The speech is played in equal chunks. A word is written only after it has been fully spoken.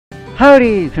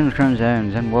Howdy, Crimson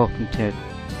Zones, and welcome to...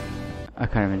 I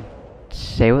can't even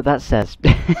say what that says.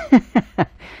 But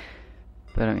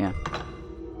yeah.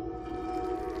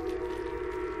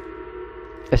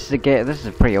 This is a game. This is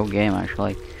a pretty old game,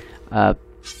 actually.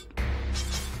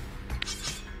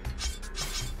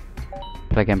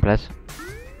 Play game, please.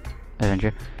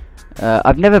 Adventure.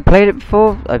 I've never played it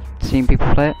before. I've seen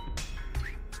people play it.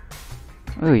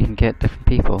 Oh, you can get different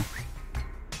people.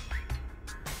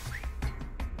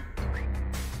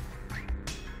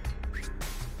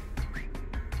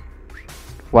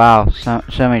 Wow, so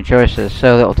many choices,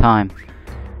 so little time.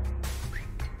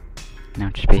 Now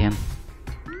just be him.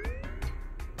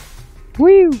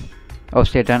 Woo!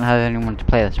 Obviously I don't have anyone to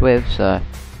play this with, so...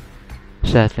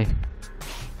 sadly.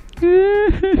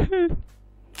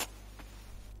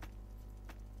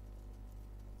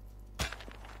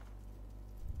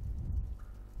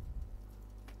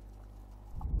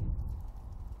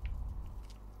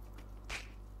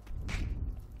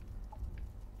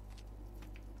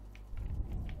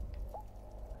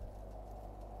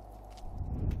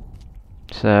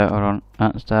 So, hold on,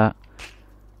 that's that.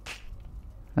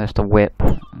 There's the whip,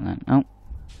 and then, oh.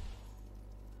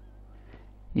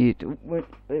 Wait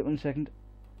 1 second.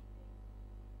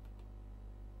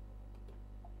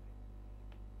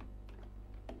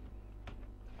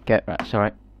 Okay, right,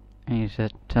 sorry. I need to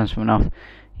turn something off.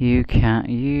 You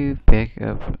pick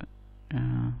up,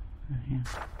 yeah.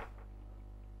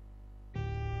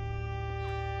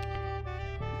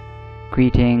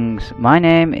 Greetings, my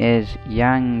name is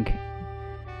Yang,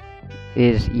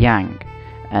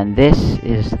 and this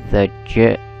is the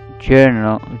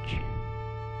journal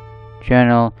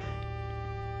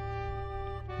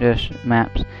just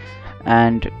maps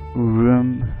and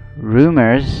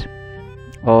rumors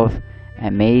of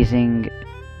amazing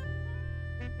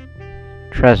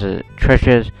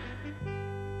treasures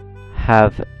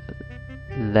have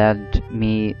led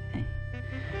me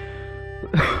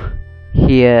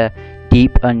here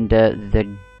deep under the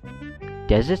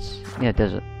deserts. Yeah,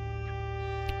 desert.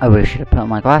 I wish I should have put on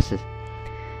my glasses.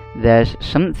 There's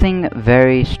something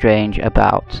very strange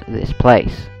about this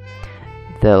place.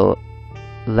 The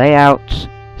layout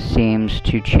seems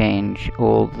to change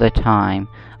all the time.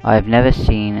 I've never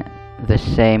seen the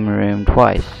same room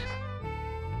twice.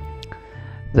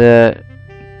 It's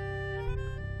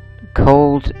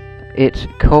cold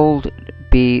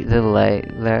be the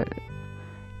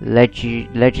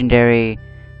legendary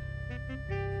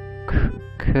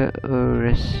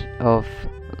chorus of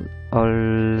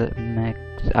I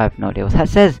have no idea what that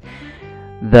says.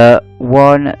 The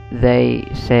one they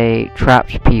say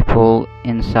traps people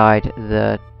inside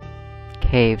the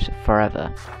caves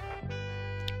forever.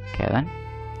 Okay then.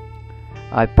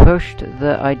 I pushed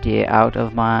the idea out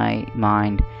of my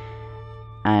mind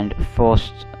and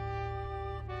forced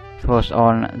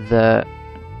on the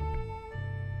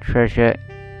treasure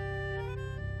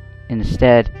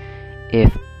instead.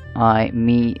 If I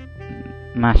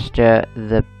master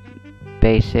the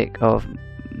basic of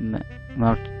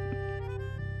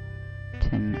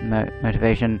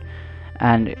motivation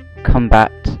and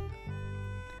combat,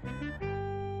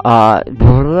 I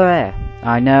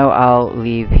know I'll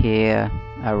leave here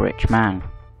a rich man.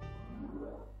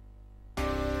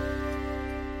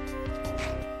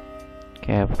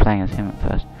 Okay, we're playing as him at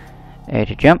first. A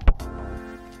to jump.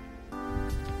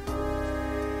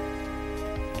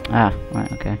 Ah,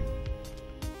 right, okay.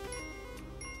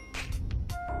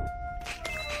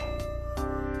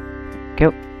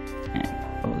 Go. And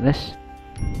all this.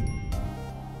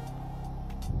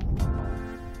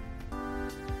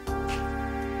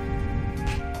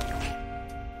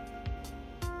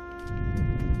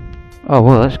 Oh,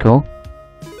 whoa, that's cool.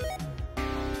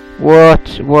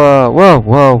 What? Whoa, whoa,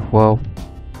 whoa, whoa.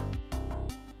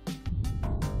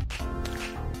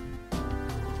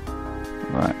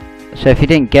 Right. So if you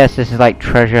didn't guess, this is like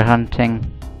treasure hunting.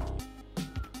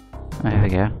 Oh, here we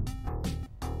go.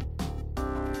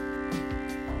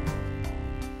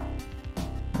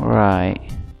 Right.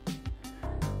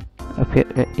 Up here,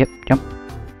 yep, jump.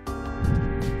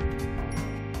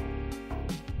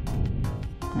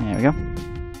 There we go.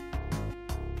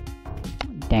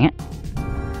 Dang it.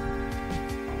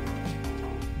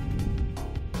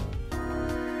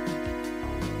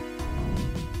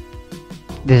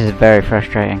 This is very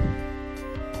frustrating.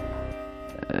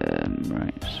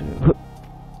 Right, so...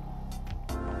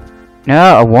 No,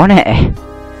 I want it!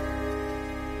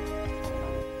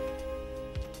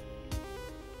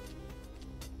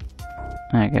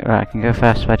 Okay, right, I can go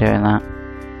fast by doing that.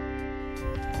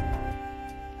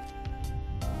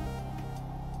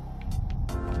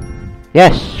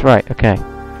 Yes, right, okay.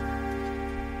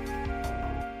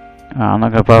 Oh, I'm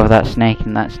not gonna bother that snake,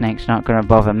 and that snake's not gonna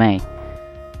bother me.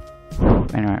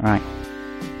 Anyway, right.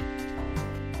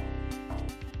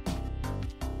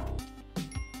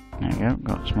 There we go,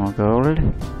 got some more gold.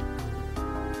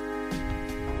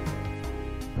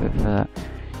 With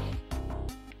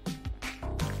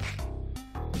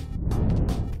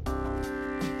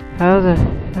how the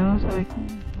hell is I...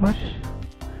 what?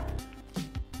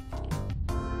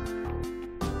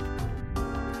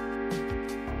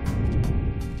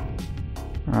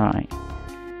 Right.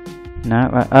 No,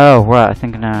 right. Oh, right, I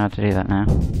think I know how to do that now.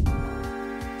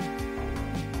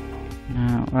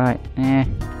 No, right, yeah.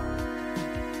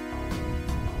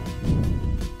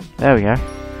 There we go.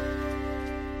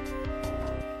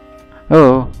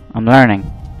 Oh, I'm learning.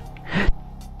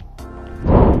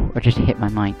 I just hit my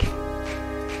mic.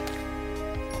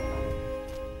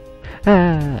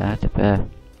 That's a bear.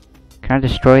 Can I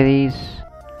destroy these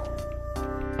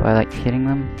by like hitting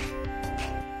them?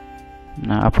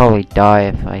 No, I'll probably die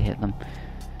if I hit them.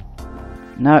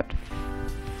 No.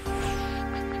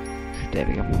 There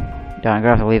we go. I'm gonna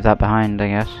have to leave that behind, I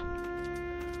guess.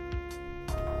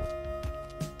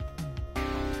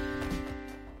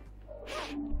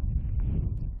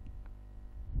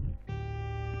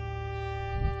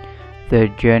 The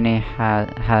journey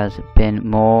has been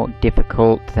more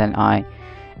difficult than I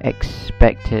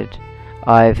expected.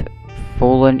 I've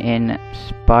fallen in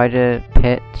spider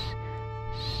pits,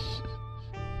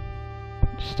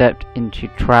 stepped into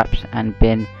traps, and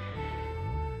been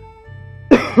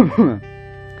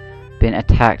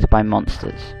attacked by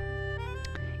monsters.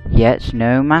 Yet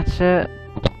no matter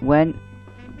what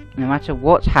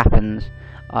happens,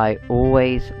 I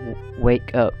always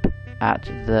wake up at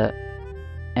the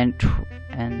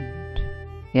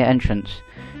entrance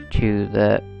to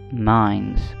the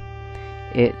mines.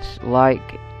 It's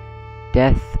like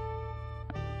death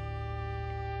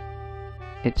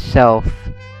itself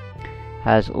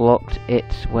has lost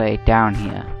its way down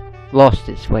here.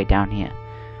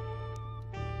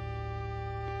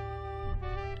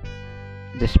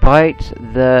 Despite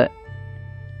the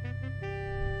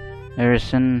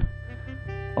irritation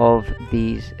of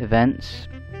these events,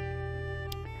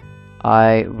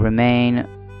 I remain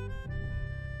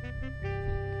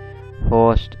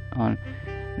forced on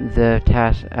the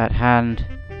task at hand.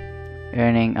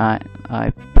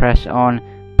 I press on,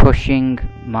 pushing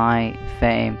my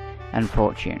fame and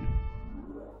fortune.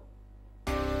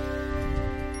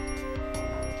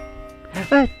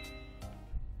 I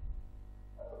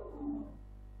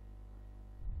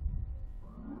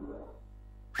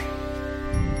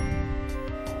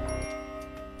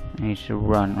need to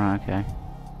run, right, okay.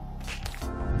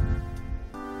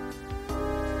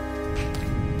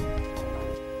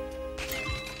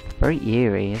 Very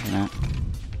eerie, isn't it?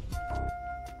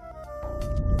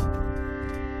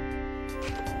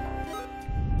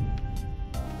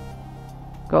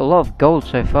 Got a lot of gold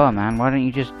so far, man. Why don't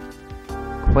you just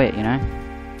quit, you know?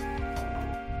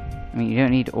 I mean, you don't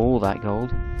need all that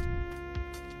gold.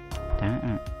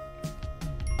 Damn it.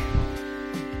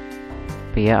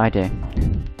 But yeah, I do.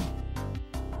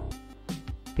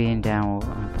 Being down,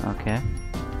 okay.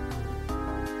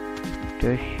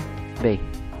 Push B.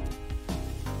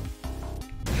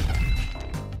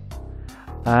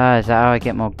 Ah, is that how I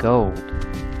get more gold?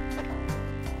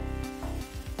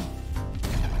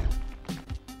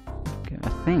 I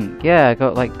think, yeah, I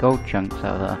got like gold chunks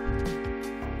out of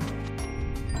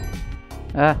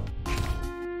that.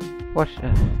 What?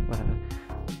 Whatever.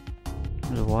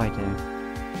 What does Y do?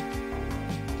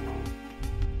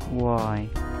 Y.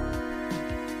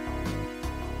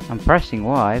 I'm pressing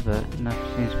Y, but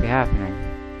nothing seems to be happening.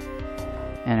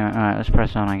 Anyway, alright, let's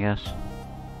press on, I guess.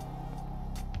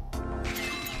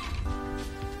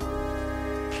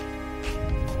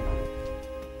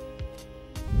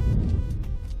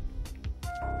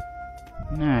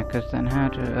 No, because then how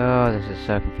to... oh, this is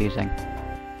so confusing.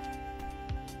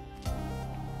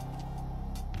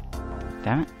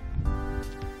 Damn it.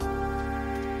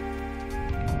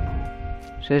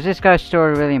 So is this guy's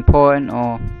story really important,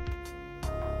 or...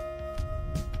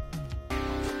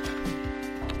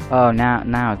 oh, now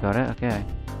I got it, okay.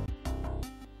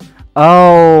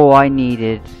 Oh, I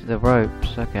needed the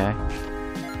ropes, okay.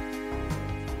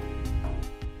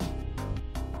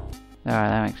 Alright,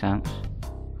 that makes sense.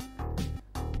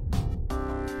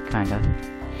 Kind of.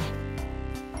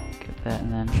 Get that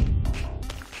and then...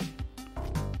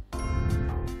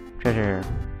 treasure.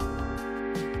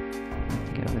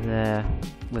 Get over there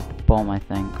with the bomb, I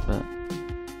think, but...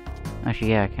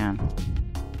 actually, yeah, I can.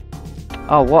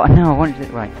 Oh, what? No, I wanted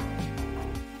it right.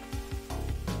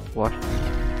 What?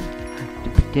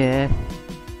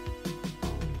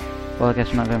 Well, I guess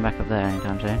I'm not going back up there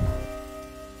anytime soon.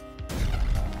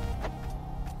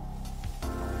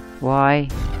 Why?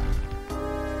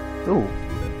 Ooh,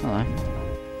 hello.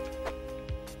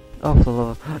 Off the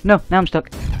lava. No, now I'm stuck.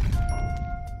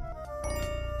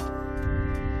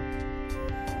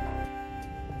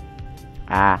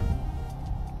 Ah.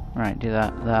 Right, do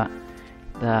that.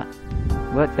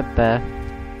 What the bear?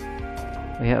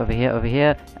 Over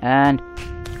here, and...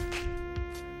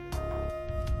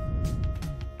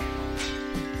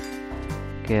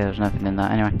 Okay, there's nothing in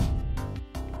that anyway.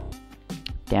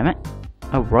 Damn it.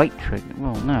 Oh, right trigger.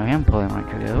 Well, no, I am pulling right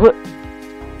trigger. What?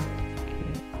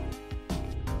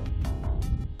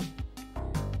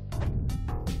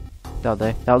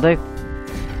 Okay. That'll do.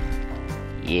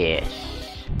 Yes.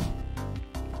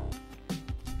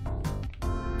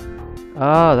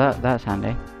 Oh, that's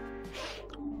handy.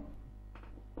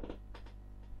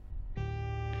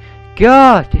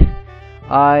 God!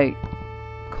 I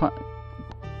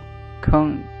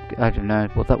don't know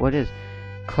what that word is.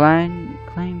 Claim,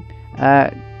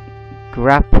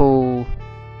 grapple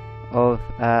of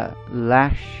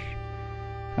Lash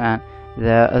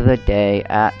the other day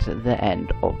at the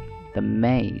end of the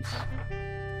maze.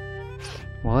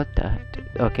 What the?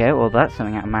 Okay, well that's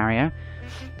something out of Mario.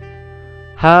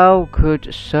 How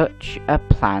could such a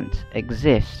plant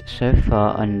exist so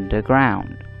far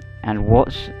underground? And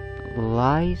what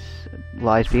lies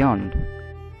beyond?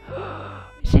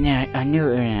 It's in there. I knew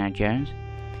it was in there, Jones.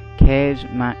 Caves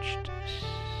matched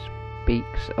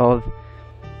speaks of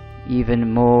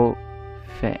even more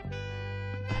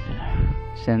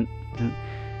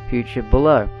future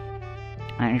below.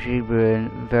 Actually,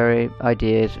 ruin very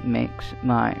ideas makes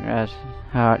my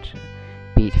heart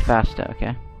beat faster.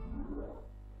 Okay.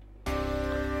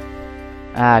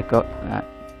 I got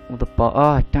all the oh,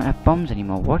 I don't have bombs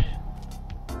anymore. What?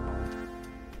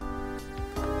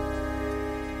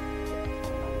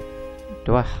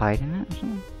 Do I hide in it or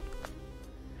something?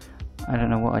 I don't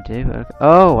know what I do, but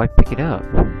oh, I pick it up.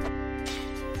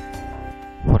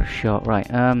 What a shot! Right.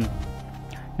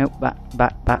 Nope.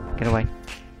 Back. Get away.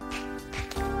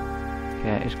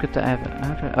 Okay, it's good that I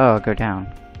have. Oh, I go down.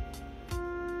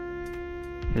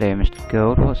 Hello, Mr.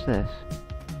 Gold. What's this?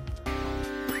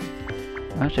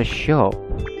 That's a shop.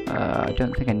 I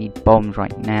don't think I need bombs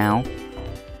right now.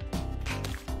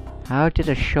 How did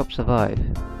a shop survive?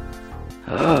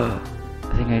 I'm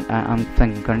thinking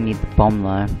I'm gonna need the bomb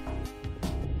though.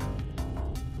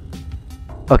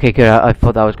 Okay, good. I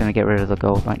thought that was gonna get rid of the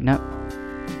gold. Right, no.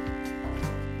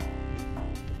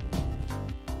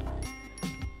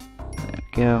 There we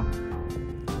go.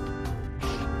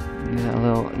 Need a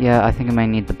little. Yeah, I think I may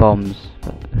need the bombs.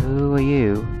 But who are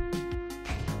you?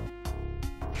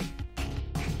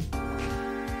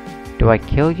 Do I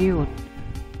kill you? Or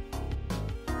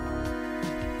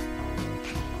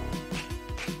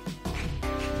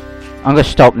I'm gonna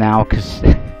stop now because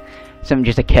something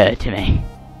just occurred to me.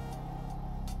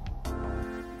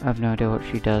 I have no idea what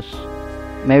she does.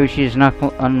 Maybe she's not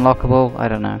unlockable. I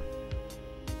don't know.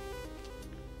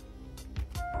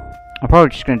 I'm probably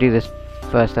just gonna do this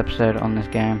first episode on this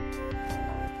game.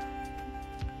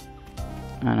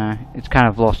 I know it's kind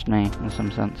of lost me in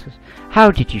some senses. How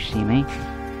did you see me?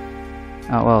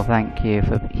 Oh well, thank you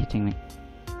for hitting me.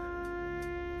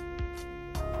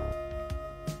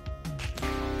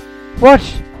 What?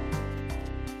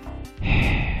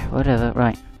 Whatever,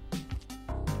 right.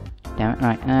 Damn it,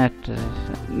 right.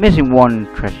 Missing one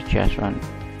treasure chest, right.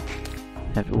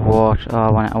 What?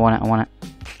 Oh, I want it.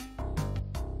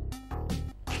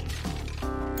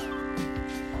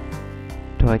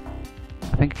 Do I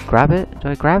think I grab it? Do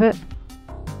I grab it?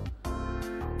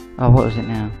 Oh, what is it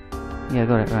now? Yeah, I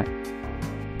got it, right.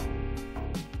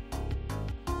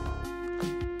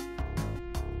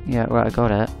 Yeah, right, I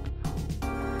got it.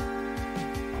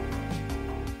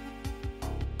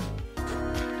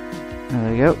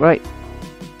 There we go, right.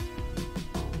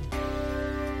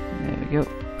 There we go.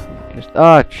 Just, oh,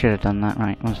 I should have done that,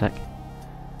 right, one sec.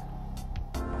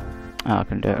 Oh, I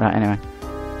couldn't do it, right, anyway.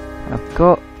 I've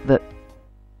got the...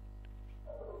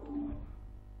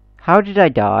 How did I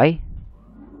die?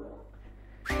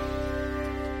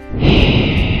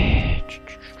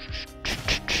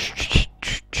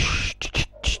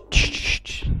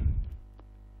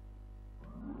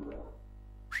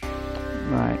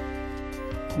 Right.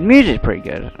 The music's pretty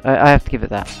good. I have to give it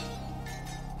that.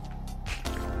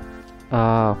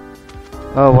 Oh,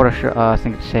 what a shot! I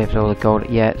think it saves all the gold.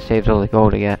 Yeah, it saves all the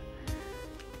gold I get.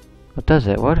 What does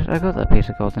it? What? I got that piece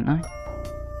of gold, didn't I?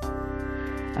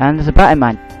 And there's a bat in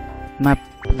my.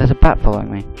 There's a bat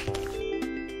following me.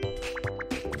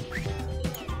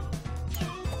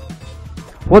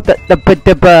 What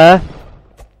the burr?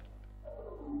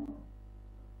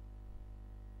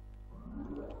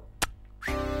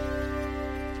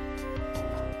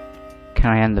 Can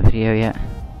I end the video yet?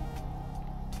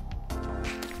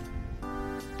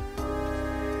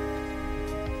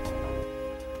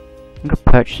 I'm gonna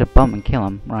purchase a bomb and kill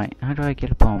him. Right, how do I get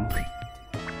a bomb?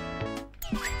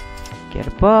 Get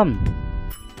a bomb!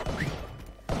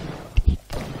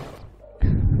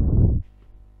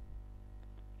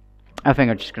 I think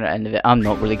I'm just gonna end it. I'm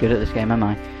not really good at this game, am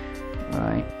I?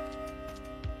 Right.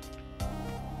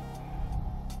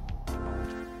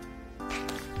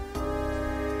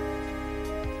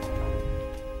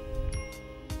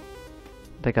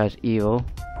 That guy's evil.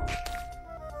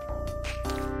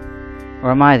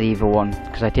 Or am I the evil one?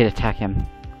 Because I did attack him.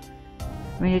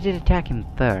 I mean, I did attack him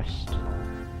first.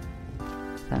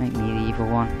 Does that make me the evil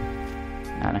one?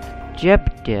 I don't know.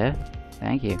 Jeb, dear.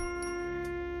 Thank you.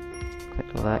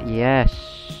 Click all that. Yes.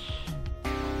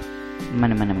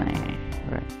 Money, money, money.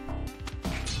 Right.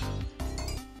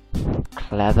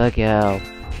 Clever girl.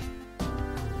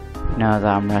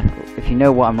 If you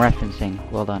know what I'm referencing,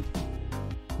 well done.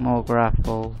 More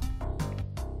grapple.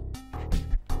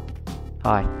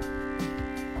 Hi.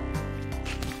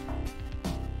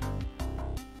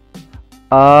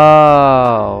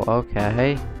 Oh,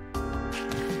 okay.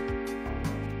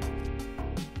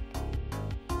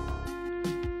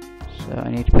 So I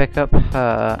need to pick up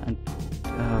her and...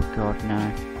 Oh god,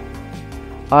 no.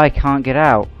 I can't get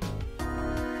out.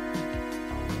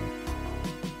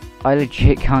 I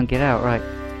legit can't get out, right.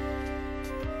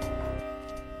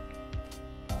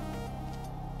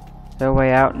 Is there a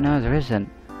way out? No, there isn't.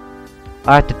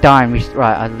 I have to die and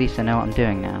right, at least I know what I'm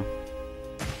doing now.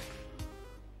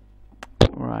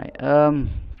 Right, do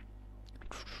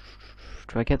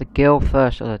I get the girl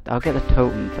first or I'll get the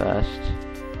totem first.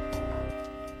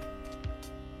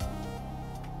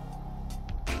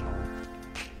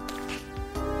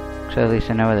 So at least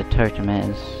I know where the totem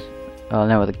is. Well, I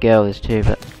know where the girl is too,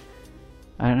 but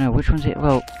I don't know which one's it.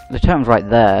 Well, the totem's right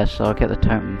there, so I'll get the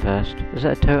totem first. Is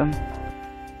that a totem?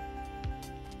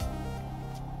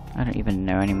 I don't even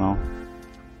know anymore.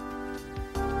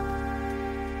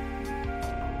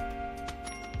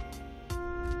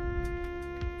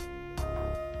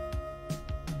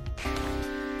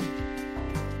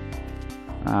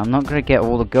 I'm not gonna get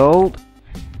all the gold,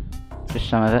 just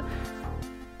some of it.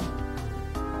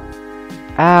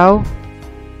 Ow!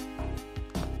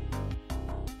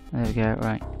 There we go,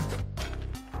 right.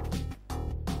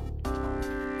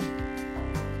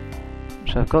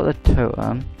 So I've got the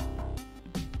totem.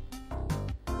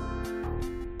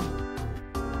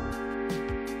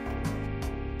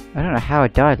 I don't know how I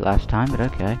died last time, but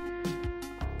okay.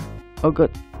 Oh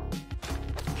god.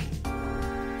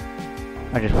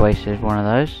 I just wasted one of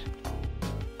those.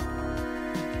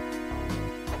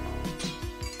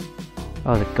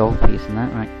 Oh, the gold piece in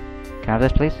that, right. Can I have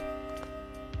this, please?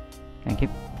 Thank you.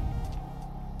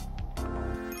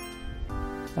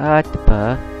 Alright.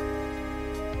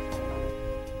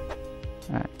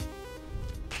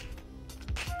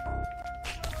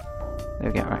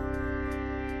 There we go, right.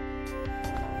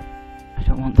 I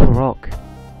don't want the rock.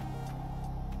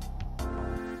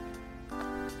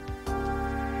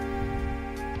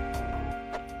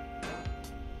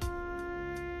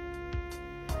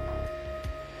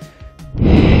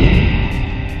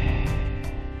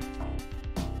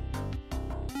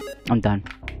 I'm done.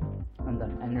 I'm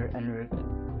done.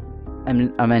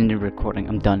 I'm ending recording.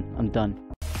 I'm done. I'm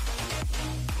done.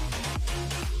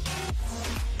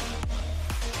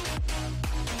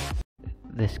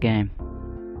 This game.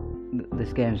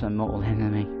 This game's my mortal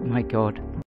enemy. My god.